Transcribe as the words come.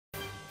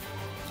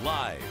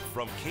Live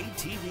from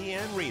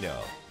KTVN Reno,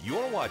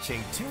 you're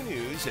watching 2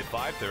 News at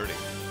 5:30.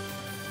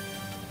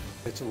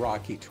 It's a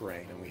rocky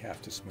terrain and we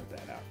have to smooth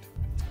that out.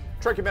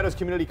 Truckee Meadows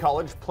Community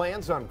College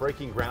plans on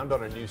breaking ground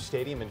on a new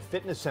stadium and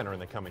fitness center in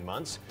the coming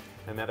months.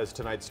 And that is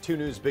tonight's 2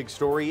 News big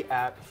story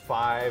at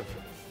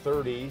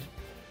 5:30.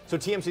 So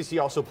TMCC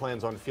also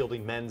plans on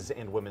fielding men's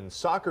and women's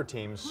soccer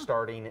teams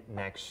starting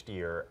next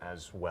year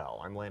as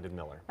well. I'm Landon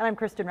Miller. And I'm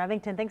Kristen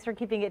Revington. Thanks for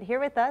keeping it here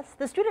with us.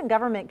 The student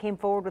government came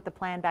forward with the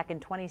plan back in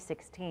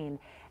 2016.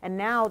 And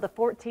now the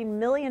 $14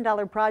 million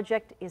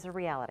project is a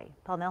reality.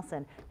 Paul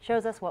Nelson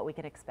shows us what we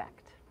can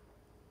expect.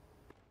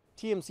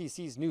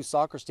 TMCC's new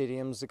soccer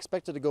stadium is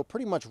expected to go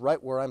pretty much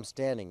right where I'm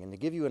standing, and to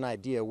give you an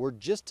idea, we're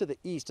just to the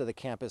east of the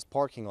campus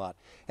parking lot.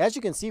 As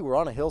you can see, we're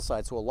on a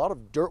hillside, so a lot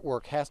of dirt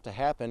work has to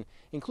happen,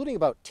 including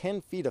about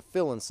 10 feet of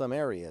fill in some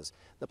areas.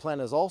 The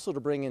plan is also to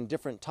bring in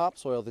different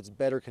topsoil that's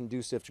better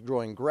conducive to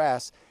growing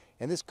grass,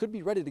 and this could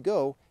be ready to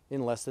go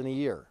in less than a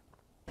year.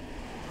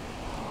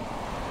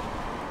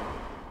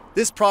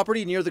 This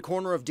property near the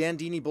corner of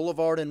Dandini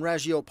Boulevard and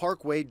Raggio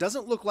Parkway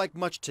doesn't look like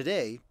much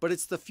today, but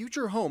it's the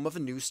future home of a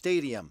new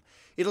stadium.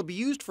 It'll be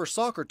used for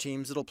soccer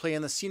teams that'll play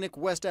in the Scenic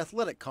West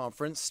Athletic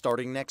Conference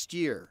starting next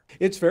year.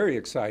 It's very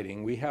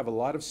exciting. We have a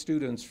lot of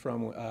students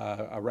from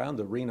around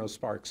the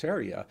Reno-Sparks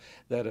area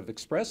that have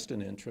expressed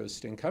an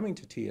interest in coming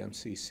to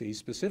TMCC,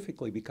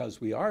 specifically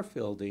because we are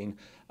fielding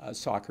a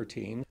soccer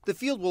team. The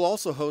field will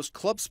also host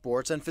club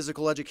sports and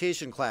physical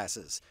education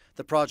classes.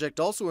 The project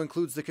also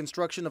includes the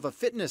construction of a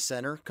fitness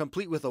center,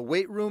 complete with a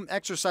weight room,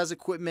 exercise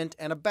equipment,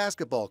 and a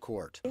basketball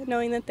court.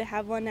 Knowing that they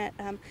have one at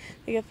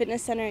like a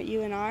fitness center at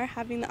UNR,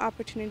 having the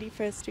opportunity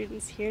for the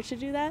students here to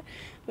do that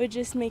would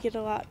just make it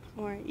a lot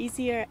more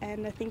easier,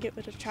 and I think it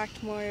would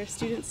attract more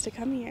students to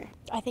come here.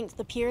 I think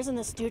the peers and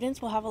the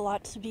students will have a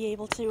lot to be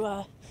able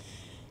to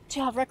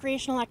have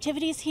recreational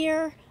activities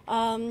here,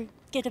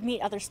 get to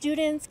meet other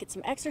students, get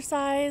some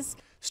exercise.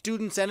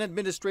 Students and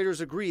administrators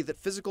agree that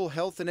physical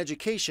health and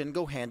education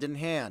go hand in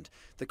hand.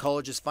 The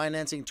college is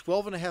financing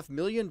 $12.5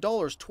 million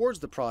towards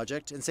the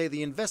project and say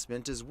the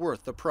investment is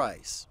worth the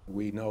price.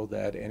 We know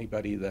that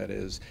anybody that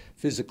is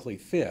physically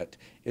fit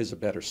is a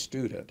better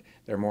student.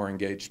 They're more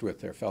engaged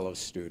with their fellow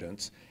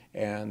students,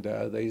 and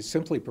they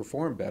simply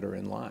perform better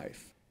in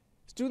life.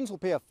 Students will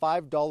pay a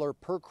 $5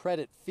 per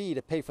credit fee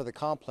to pay for the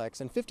complex,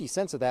 and 50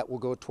 cents of that will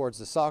go towards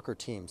the soccer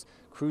teams.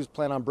 Crews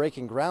plan on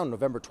breaking ground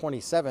November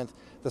 27th.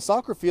 The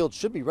soccer field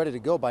should be ready to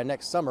go by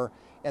next summer,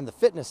 and the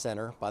fitness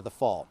center by the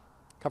fall.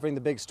 Covering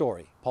the big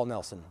story, Paul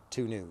Nelson,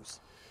 2 News.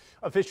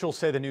 Officials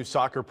say the new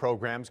soccer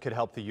programs could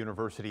help the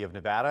University of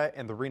Nevada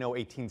and the Reno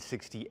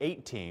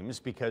 1868 teams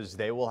because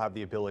they will have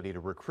the ability to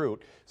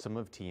recruit some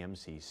of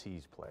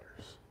TMCC's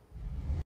players.